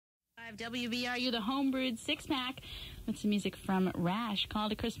WBRU, the homebrewed six-pack with some music from Rash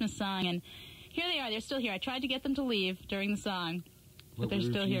called A Christmas Song. And here they are. They're still here. I tried to get them to leave during the song, but they're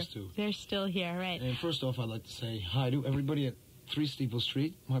still here. They're still here, right. And first off, I'd like to say hi to everybody at 3 Steeple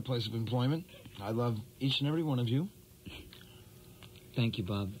Street, my place of employment. I love each and every one of you. Thank you,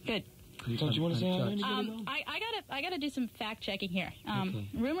 Bob. Good. Don't you want to say hi to anybody? I gotta do some fact checking here. Okay.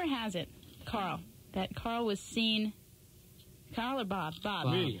 Rumor has it, Carl, that Carl was seen. Carl or Bob?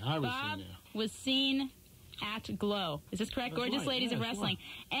 Bob. Me. I was Bob seen there. was seen at Glow. Is this correct? That's Gorgeous right. Ladies Yeah, of Wrestling.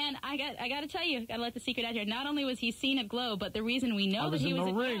 sure. And I got to tell you, got to let the secret out here. Not only was he seen at Glow, but the reason we know that he was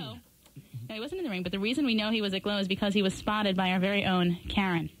at ring. Glow. No, he wasn't in the ring, but the reason we know he was at Glow is because he was spotted by our very own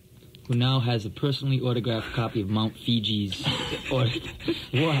Karen. Who now has a personally autographed copy of Mount Fiji's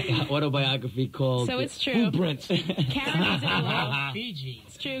autobiography called... So it's true. Blueprints. Karen was at Glow. Fiji.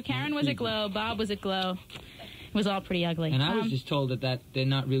 It's true. Karen was at Glow. Bob was at Glow. It was all pretty ugly. And I was just told that they're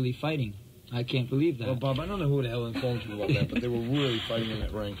not really fighting. I can't believe that. Well, Bob, I don't know who the hell informed you about that, but they were really fighting in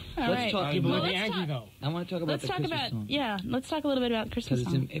that ring. All Let's right. talk People about... would be angry, though. I want to talk about Let's the talk Christmas about, song. yeah, let's talk a little bit about Christmas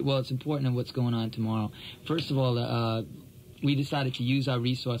Because song. it's important in what's going on tomorrow. First of all, we decided to use our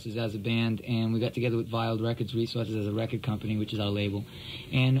resources as a band, and we got together with Wild Records Resources as a record company, which is our label.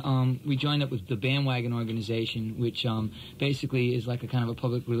 And we joined up with the Bandwagon organization, which basically is like a kind of a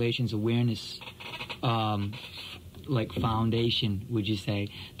public relations awareness like foundation, would you say,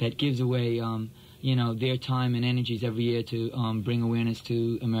 that gives away their time and energies every year to bring awareness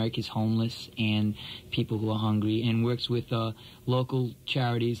to America's homeless and people who are hungry, and works with local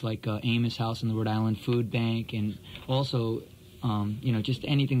charities like Amos House and the Rhode Island Food Bank, and also just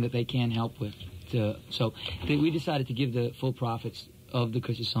anything that they can help with. So we decided to give the full profits of the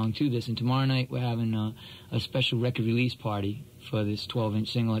Christmas song to this, and tomorrow night we're having a special record release party for this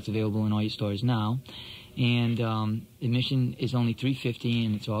 12-inch single that's available in all your stores now. And admission is only $3.50,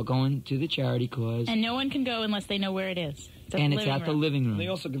 and it's all going to the charity cause. And no one can go unless they know where it is. It's at the living room. They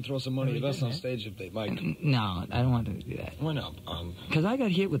also can throw some money at us on stage if they'd like. No, I don't want them to do that. Why not? Because I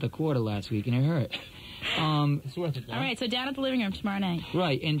got hit with a quarter last week, and it hurt. It's worth it, though. All right, so down at the living room tomorrow night.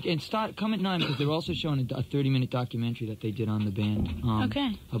 Right, and come at 9, because they're also showing a 30-minute documentary that they did on the band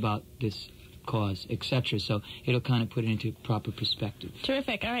about this cause, etc. So it'll kind of put it into proper perspective.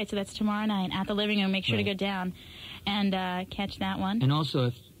 Terrific. All right, so that's tomorrow night at the living room. Make sure to go down and catch that one. And also,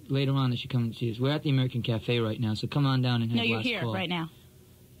 if later on they should come and see us. We're at the American Cafe right now, so come on down and have No, you're last here call. right now.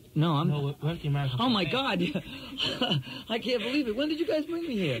 No, I'm... No, we're at the American Oh, my Cafe. God. I can't believe it. When did you guys bring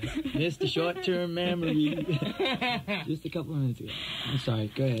me here? Mr. Short-Term Memory. Just a couple of minutes ago. I'm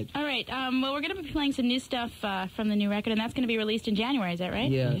sorry. Go ahead. All right, well, we're going to be playing some new stuff from the new record, and that's going to be released in January. Is that right?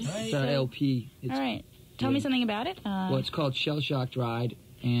 Yeah, it's our LP. All right. Tell me something about it. Well, it's called Shell Shocked Ride,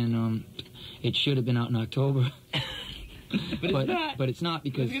 and it should have been out in October. But it's not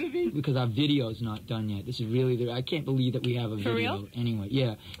because our video's not done yet. This is really I can't believe that we have a video. real? Anyway.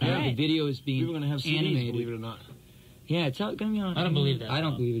 Yeah. right. The video is being We were going to have CDs, animated. believe it or not. Yeah, it's going to be on. I don't believe that. I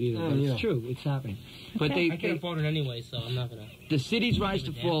don't believe it either. But it's true. It's happening. But Okay. I can't afford it anyway, so I'm not going to... The City's Rise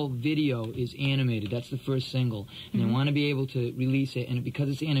to Fall video is animated. That's the first single. And they want to be able to release it. And because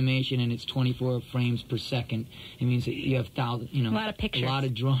it's animation and it's 24 frames per second, it means that you have thousands, a lot of pictures. A lot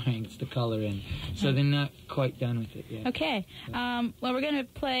of drawings to color in. So they're not quite done with it yet. Okay. Well, we're going to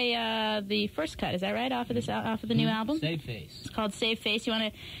play the first cut. Is that right? Off of the new album? Save face. It's called Save Face. You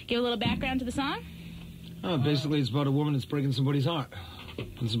want to give a little background to the song? Basically, it's about a woman that's breaking somebody's heart.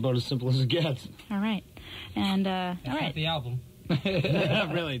 It's about as simple as it gets. All right. And, That's all right. not the album.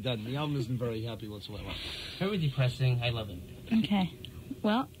 It really doesn't. The album isn't very happy whatsoever. Very depressing. I love it. Okay.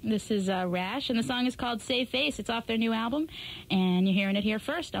 Well, this is Rash, and the song is called Save Face. It's off their new album, and you're hearing it here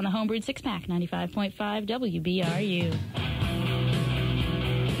first on the Homebrewed Six-Pack, 95.5 WBRU.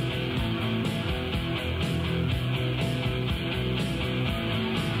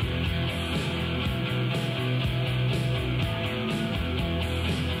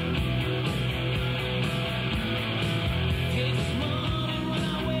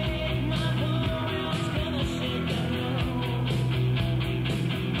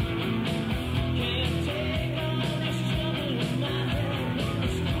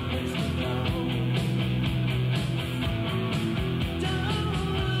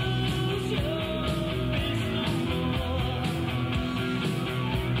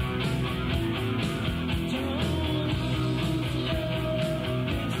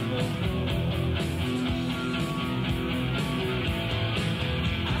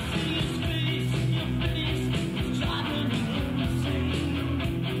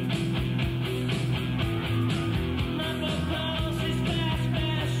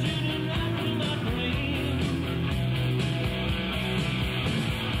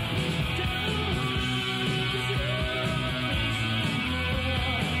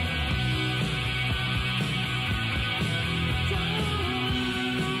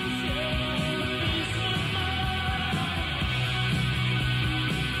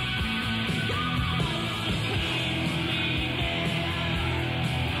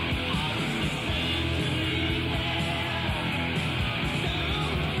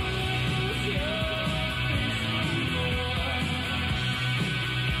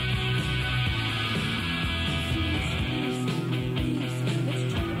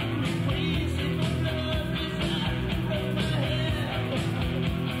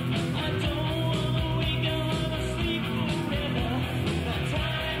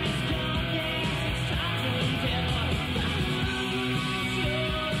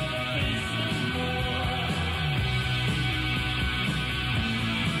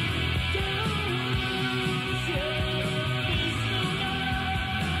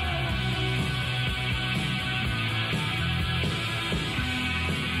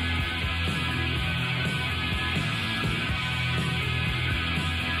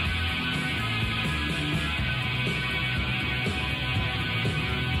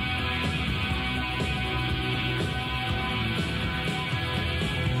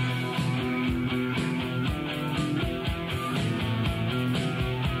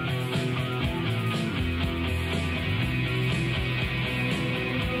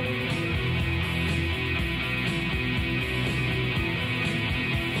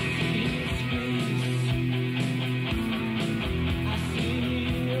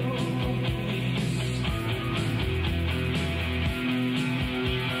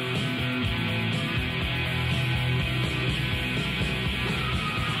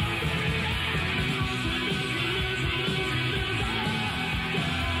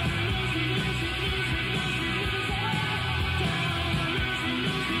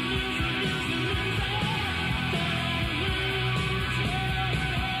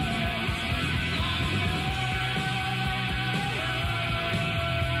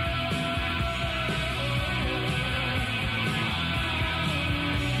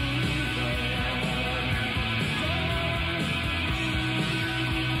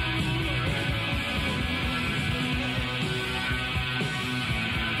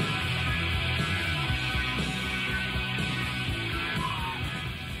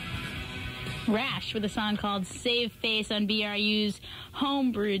 Rash with a song called Save Face on BRU's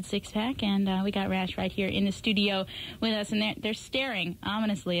Homebrewed Six-Pack. And we got Rash right here in the studio with us. And they're staring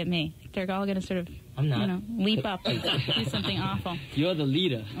ominously at me. They're all going to sort of, leap up and do something awful. You're the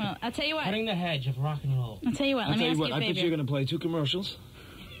leader. Well, I'll tell you what. Cutting the hedge of rock and roll. I'll tell you what. Let me ask you a favor. I bet you're going to play 2 commercials,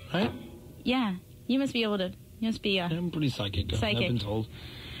 right? Yeah. You must be able to. You must be. I'm pretty psychic. I've been told.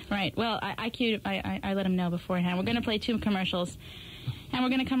 Right. Well, I let him know beforehand. We're going to play 2 commercials, and we're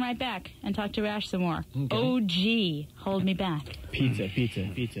going to come right back and talk to Rash some more. Okay. OG, Hold Me Back. Pizza.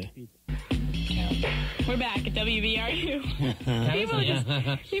 We're back at WBRU.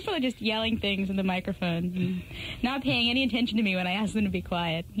 People are just yelling things in the microphone, and not paying any attention to me when I ask them to be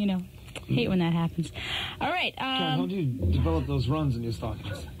quiet. Hate when that happens. All right. John, how do you develop those runs in your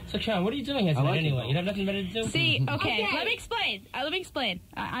stockings? So, Sean, what are you doing here tonight anyway? You have nothing better to do? See, okay. Let me explain.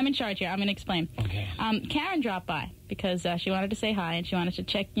 I'm in charge here. I'm going to explain. Okay. Karen dropped by because she wanted to say hi, and she wanted to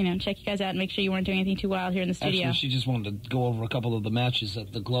check you guys out and make sure you weren't doing anything too wild here in the studio. Actually, she just wanted to go over a couple of the matches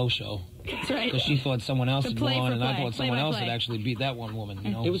at the Glow show. That's right. Because she thought someone else had won, and I thought someone else had actually beat that one woman.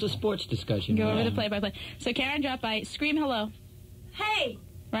 It was a sports discussion. Go over the play-by-play. So Karen dropped by. Scream hello. Hey!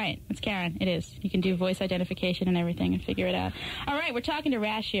 Right, it's Karen. It is. You can do voice identification and everything and figure it out. All right, we're talking to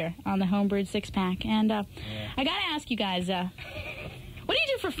Rash here on the Homebrewed Six-Pack. And I got to ask you guys, what do you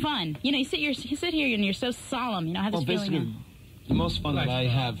do for fun? You sit here and you're so solemn. I have this feeling. Basically, the most fun that I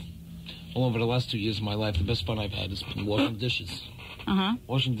have all over the last 2 years of my life, the best fun I've had has been washing dishes. Uh-huh.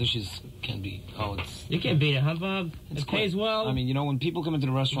 Washing dishes can be, You can't beat it, huh, Bob? It pays well. I mean, when people come into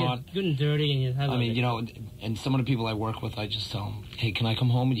the restaurant... You get good and dirty and you have and some of the people I work with, I just tell them, hey, can I come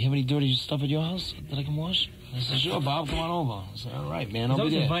home? Do you have any dirty stuff at your house that I can wash? I said, sure, Bob, come on over. I said, all right, man, I'll be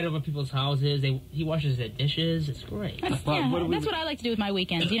there. He's invited over people's houses. He washes their dishes. It's great. That's what I like to do with my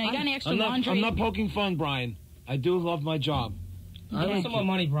weekends. You got any extra laundry? I'm not poking fun, Brian. I do love my job. I want some more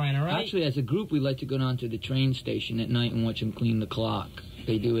money, Brian, all right? Actually, as a group, we like to go down to the train station at night and watch them clean the clock.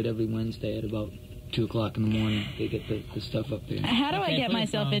 They do it every Wednesday at about 2 o'clock in the morning. They get the stuff up there. How do I get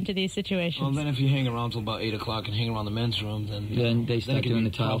myself into these situations? Well, then if you hang around till about 8 o'clock and hang around the men's room, then they start doing the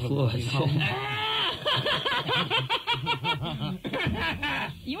tile floors.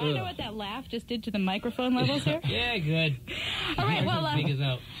 You want to know what that laugh just did to the microphone levels here? Yeah, good. All right, well, let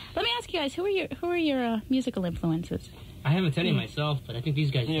me ask you guys, who are your musical influences? I haven't any myself, but I think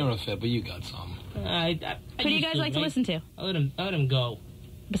these guys... You're a fit, but you got some. Who do you guys like to listen to? I let him go.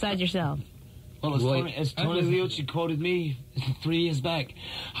 Besides yourself? Well, as Tony Leoci quoted me 3 years back,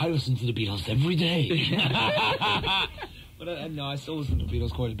 I listen to the Beatles every day. But no, I still listen to the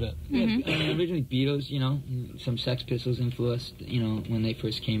Beatles quite a bit. Mm-hmm. Yeah, originally Beatles, some Sex Pistols influenced, when they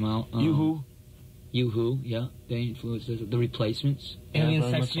first came out. U-Who, yeah, they influenced the Replacements. Alien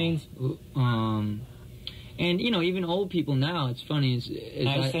Sex Fiends. And, even old people now, it's funny.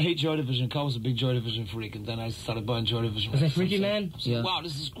 I used to hate Joy Division. Carl was a big Joy Division freak, and then I started buying Joy Division. Was that Freaky Man? Yeah. Wow,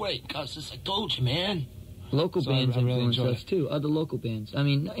 this is great. Cuz I told you, man. Local bands influence us, too. Other local bands. I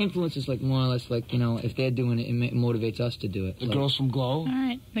mean, influences more or less if they're doing it, it motivates us to do it. The girls from Glow? All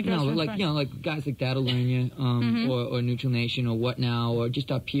right. The girls from Glow. Like guys like That'll Learn You, or Neutral Nation, or What Now, or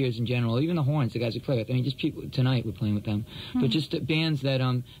just our peers in general. Even the Horns, the guys we play with. I mean, just people, tonight we're playing with them. But just bands that,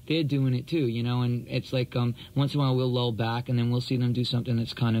 they're doing it, too, and it's like, once in a while we'll lull back, and then we'll see them do something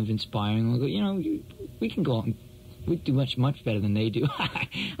that's kind of inspiring. We'll go, we can go on. We do much better than they do.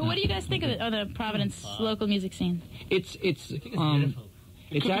 Well, what do you guys think of the Providence local music scene? It's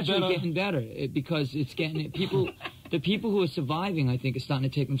actually getting better because it's getting people. The people who are surviving, I think, are starting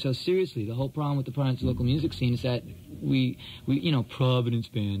to take themselves seriously. The whole problem with the Providence local music scene is that we Providence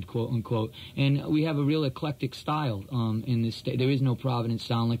band, quote unquote, and we have a real eclectic style in this state. There is no Providence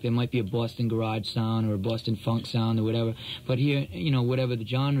sound. Like there might be a Boston garage sound or a Boston funk sound or whatever. But here, whatever the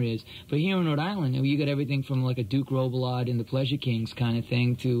genre is. But here in Rhode Island, you got everything from like a Duke Robillard and the Pleasure Kings kind of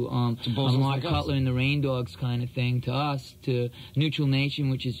thing to a Mark Cutler and the Rain Dogs kind of thing to us to Neutral Nation,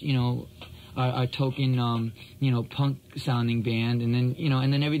 which is our token, punk-sounding band, and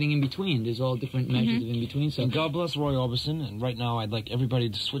then everything in between. There's all different measures of in between. So, and God bless Roy Orbison. And right now, I'd like everybody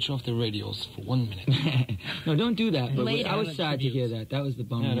to switch off their radios for 1 minute. No, don't do that. But I was sad to hear that. That was the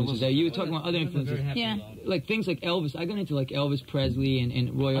bummer. Yeah, you were talking about other influences. Yeah. Like things like Elvis. I got into like Elvis Presley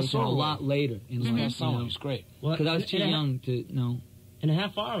and Roy Orbison a lot later in life. That was great. Because I was too young to know. In a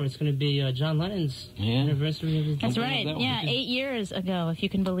half hour, it's going to be John Lennon's anniversary of his death. That's right. Yeah, 8 years ago, if you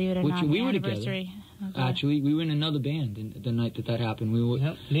can believe it or not. We were together. Actually, we were in another band the night that happened. We were.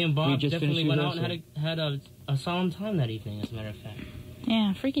 Yep. Me and Bob definitely went out and had a solemn time that evening, as a matter of fact.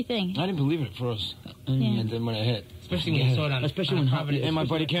 Yeah, freaky thing. I didn't believe it at first. And then when I hit. Especially when you saw it on... Especially when Providence. And my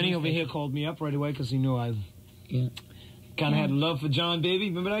buddy Kenny over here called me up right away because he knew I kind of had love for John Baby.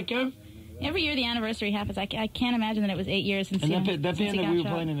 Remember that, Kev? Every year the anniversary happens. I can't imagine that it was 8 years since and he that band that we were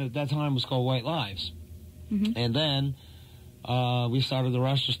playing in at that time was called White Lives. Mm-hmm. And then we started the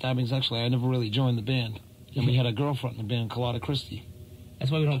Rash of Stabbings. Actually, I never really joined the band. And we had a girlfriend in the band, Carlotta Christie. That's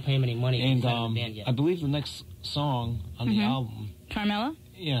why we don't pay him any money. And the band yet. I believe the next song on the album, Carmela?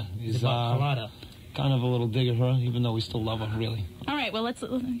 Yeah, is Carlotta. Kind of a little dig at her, even though we still love her, really. All right, well,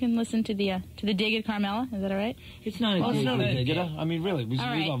 we can listen to the dig at Carmela. Is that all right? It's not a dig. It's not a dig at her. I mean, really, we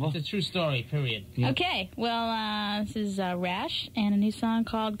love her. It's a true story, period. Yeah. Okay, well, this is Rash and a new song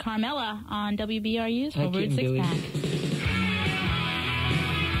called Carmela on WBRU's Homebrew Six Pack.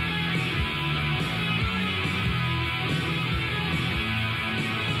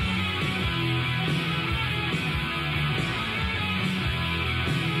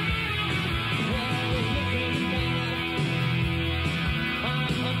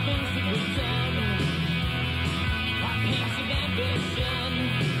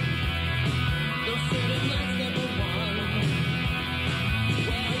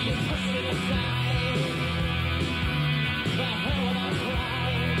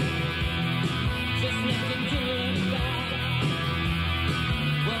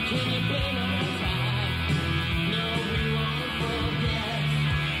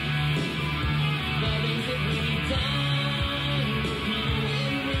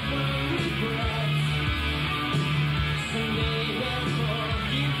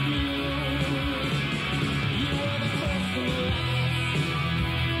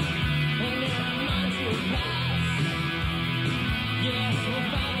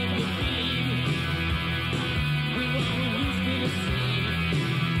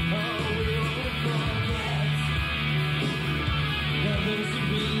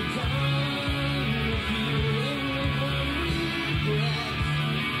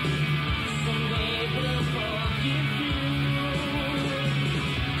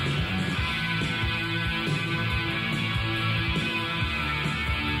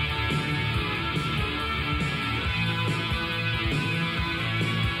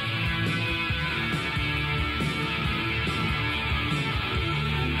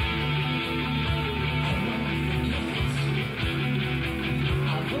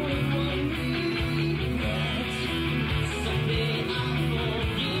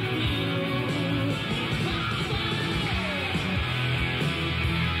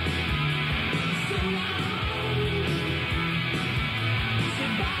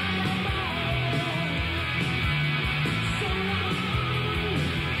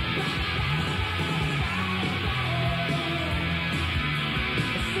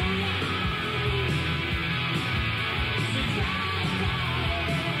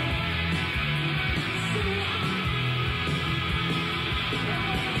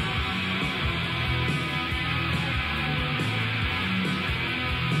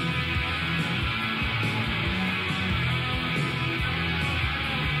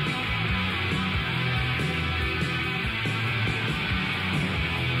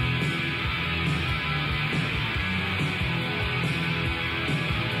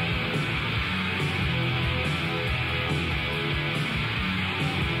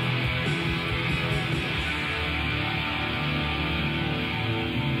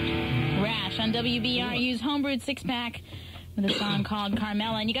 On WBRU's Homebrewed Six Pack with a song called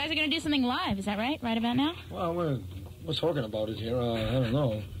Carmela. And you guys are going to do something live, is that right? Right about now? Well, we're talking about it here. I don't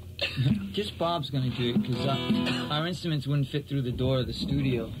know. Just Bob's going to do it because our instruments wouldn't fit through the door of the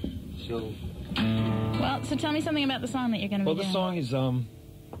studio. So. Well, so tell me something about the song that you're going to be doing. Well, the song is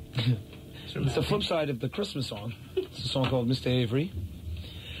it's the flip side of the Christmas song. It's a song called Mr. Avery.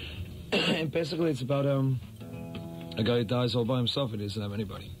 And basically it's about a guy who dies all by himself and doesn't have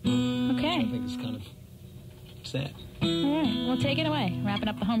anybody. Okay. I think it's kind of sad. All right. Well, take it away. Wrapping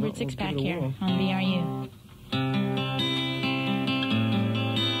up the Homebrewed Six Pack here on VRU.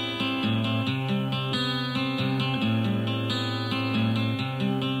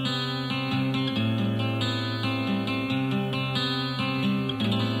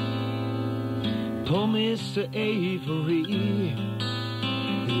 Poor Mr. Avery,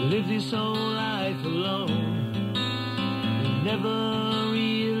 he lived his whole life alone. He never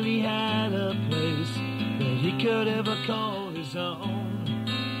really had a place that he could ever call his own.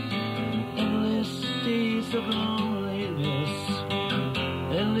 Endless days of loneliness,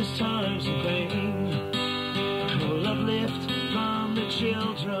 endless times of pain. No love left from the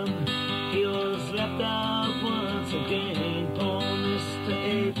children, he was left out once again. Poor Mr.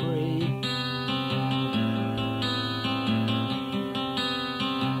 Avery.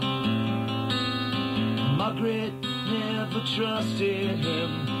 Margaret never trusted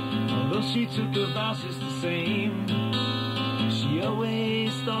him, although she took her vows just the same. She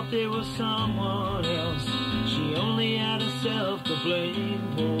always thought there was someone else. She only had herself to blame.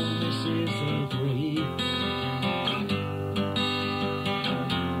 Poor Mrs. Avery.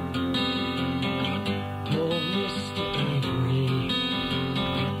 Poor Mr. Avery.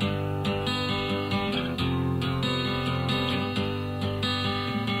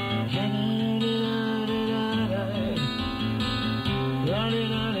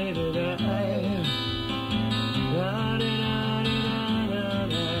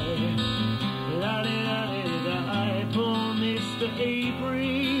 Poor Mr.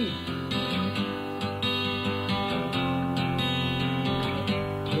 Avery.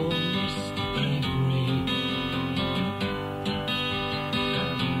 Poor Mr. Avery.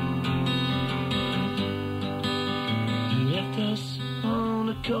 He left us on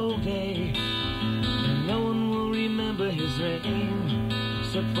a cold day, and no one will remember his name,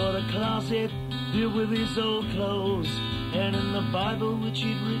 except for the closet filled with his old clothes, and in the Bible which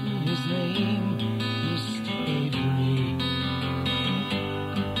he'd written his name, Mr. Avery.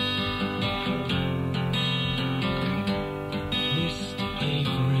 Mr.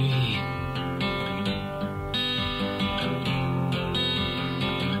 Avery.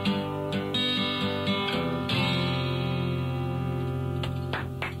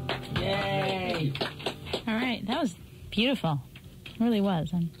 Yay! All right, that was beautiful. It really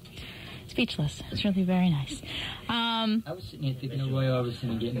was. I'm speechless. It's really very nice. I was sitting here thinking of Roy Orbison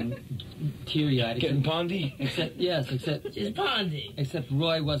and getting teary-eyed. Getting pondy? Except Just Pondy. Except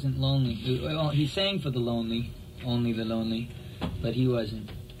Roy wasn't lonely. He sang for the lonely, only the lonely, but he wasn't.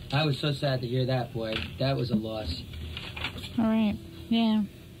 I was so sad to hear that, boy. That was a loss. All right. Yeah,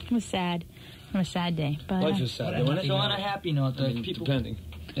 it was sad. It was a sad day. But, Life is sad. So on a happy note, people... Depending.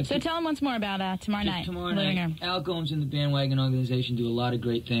 So tell them once more about tomorrow night. Tomorrow night, Al Gomes and the Bandwagon Organization do a lot of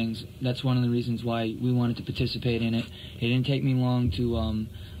great things. That's one of the reasons why we wanted to participate in it. It didn't take me long to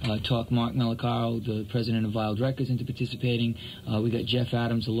talk Mark Melicaro, the president of Wild Records, into participating. We got Jeff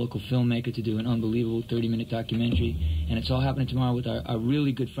Adams, a local filmmaker, to do an unbelievable 30-minute documentary. And it's all happening tomorrow with our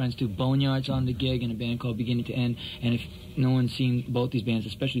really good friends, too. Boneyard's on the gig and a band called Beginning to End. And if no one's seen both these bands,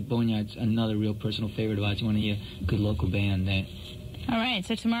 especially Boneyard's another real personal favorite of ours, you want to hear a good local band there. All right,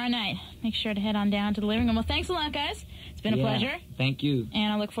 so tomorrow night, make sure to head on down to the living room. Well, thanks a lot, guys. It's been a pleasure. Thank you.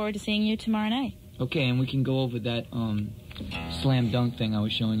 And I look forward to seeing you tomorrow night. Okay, and we can go over that slam dunk thing I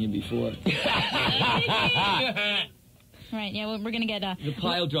was showing you before. Right, yeah, we're going to get... the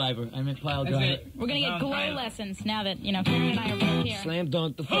pile driver. I meant pile driver. We're going to get glow lessons now that, Karen and I are both here. Slam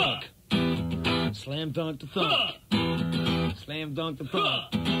dunk the funk. Slam dunk the funk. Slam dunk the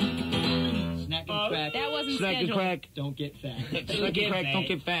funk. Snack and crack. That wasn't Snack scheduled. and crack. Don't get fat. Snack and crack. Don't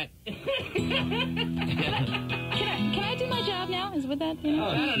get fat. Can I do my job now? Is with that, I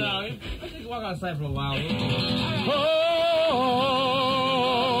don't know. Let's just walk outside for a while.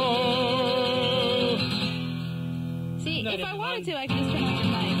 See, if I wanted to, I could just turn on your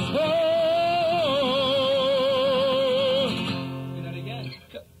mics. Do that again.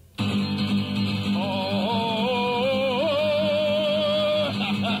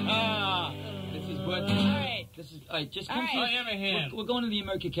 Just come All right. We're going to the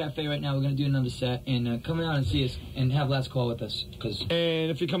America Cafe right now. We're going to do another set, and come out and see us, and have last call with us. And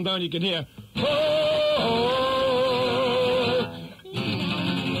if you come down, you can hear.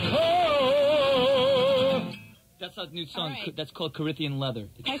 That's our new song. Right. That's called Corinthian Leather.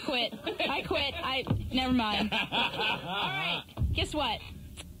 I quit. Never mind. All right. Guess what?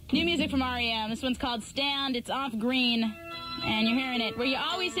 New music from REM. This one's called Stand. It's off Green. And you're hearing it where you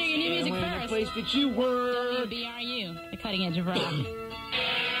always hear your new music first. The place that you were. WBRU, the cutting edge of rock.